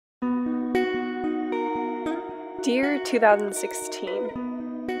Dear 2016,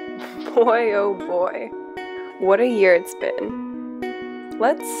 boy oh boy, what a year it's been.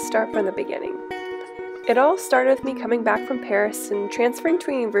 Let's start from the beginning. It all started with me coming back from Paris and transferring to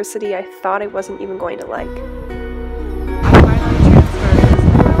a university I thought I wasn't even going to like. I finally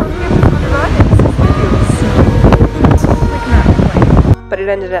transferred. But it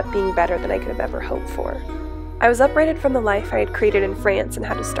ended up being better than I could have ever hoped for. I was uprooted from the life I had created in France and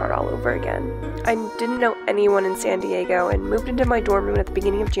had to start all over again. I didn't know anyone in San Diego and moved into my dorm room at the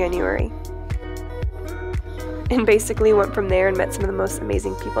beginning of January. And basically went from there and met some of the most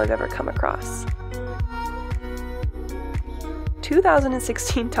amazing people I've ever come across.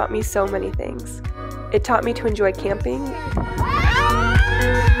 2016 taught me so many things. It taught me to enjoy camping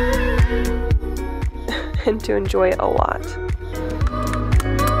and to enjoy it a lot.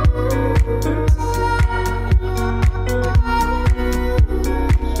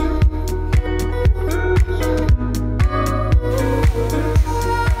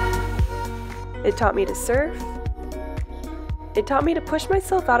 It taught me to surf. It taught me to push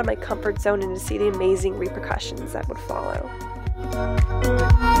myself out of my comfort zone and to see the amazing repercussions that would follow.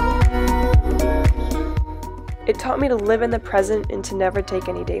 It taught me to live in the present and to never take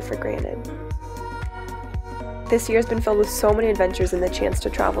any day for granted. This year has been filled with so many adventures and the chance to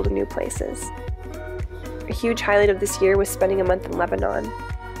travel to new places. A huge highlight of this year was spending a month in Lebanon.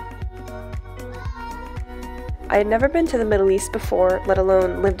 I had never been to the Middle East before, let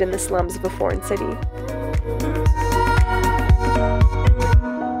alone lived in the slums of a foreign city.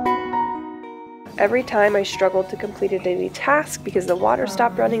 Every time I struggled to complete a daily task because the water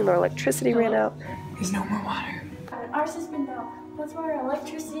stopped running or electricity ran out. There's no more water. Ours has been down. That's why our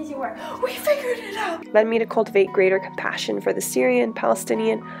electricity's where we figured it out. Led me to cultivate greater compassion for the Syrian,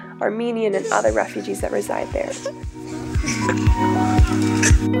 Palestinian, Armenian, and other refugees that reside there.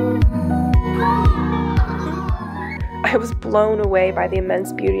 I was blown away by the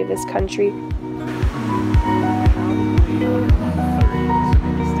immense beauty of this country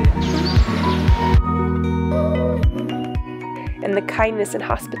and the kindness and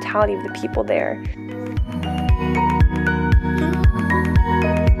hospitality of the people there.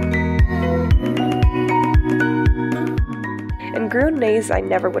 And grew in ways I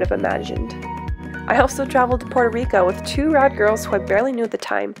never would have imagined. I also traveled to Puerto Rico with two rad girls who I barely knew at the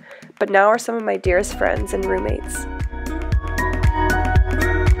time, but now are some of my dearest friends and roommates.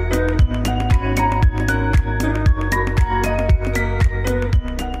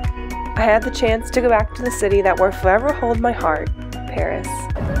 I had the chance to go back to the city that will forever hold my heart, Paris.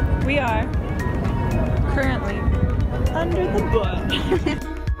 We are currently under the book.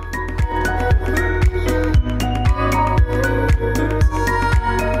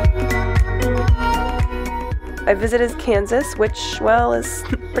 I visited Kansas, which, well, is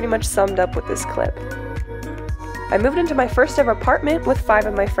pretty much summed up with this clip. I moved into my first ever apartment with 5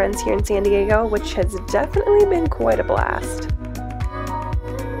 of my friends here in San Diego, which has definitely been quite a blast.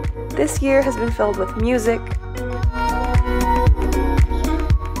 This year has been filled with music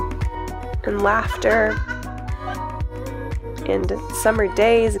and laughter and summer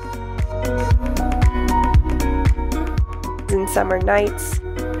days and summer nights.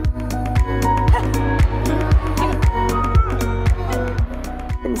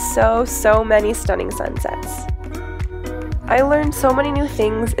 And so many stunning sunsets. I learned so many new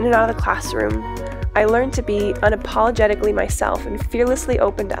things in and out of the classroom. I learned to be unapologetically myself and fearlessly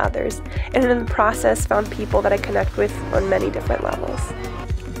open to others, and in the process found people that I connect with on many different levels.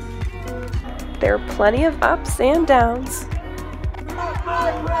 There are plenty of ups and downs.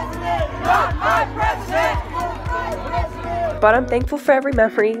 But I'm thankful for every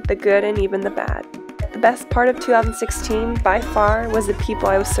memory, the good and even the bad. The best part of 2016, by far, was the people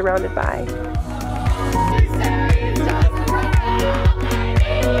I was surrounded by.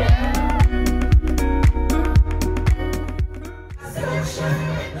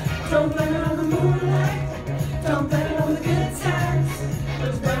 Don't blame it on the moonlight. Don't blame it on the good times.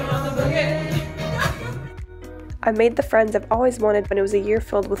 Just blame it on the boogie. I made the friends I've always wanted, and it was a year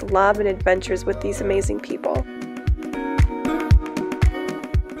filled with love and adventures with these amazing people.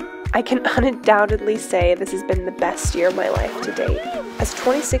 I can undoubtedly say this has been the best year of my life to date. As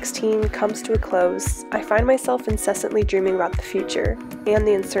 2016 comes to a close, I find myself incessantly dreaming about the future and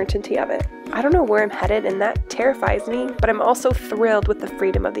the uncertainty of it. I don't know where I'm headed, and that terrifies me, but I'm also thrilled with the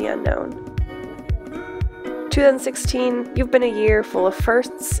freedom of the unknown. 2016, you've been a year full of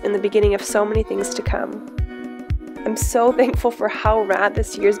firsts and the beginning of so many things to come. I'm so thankful for how rad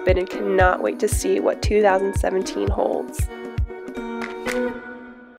this year's been and cannot wait to see what 2017 holds.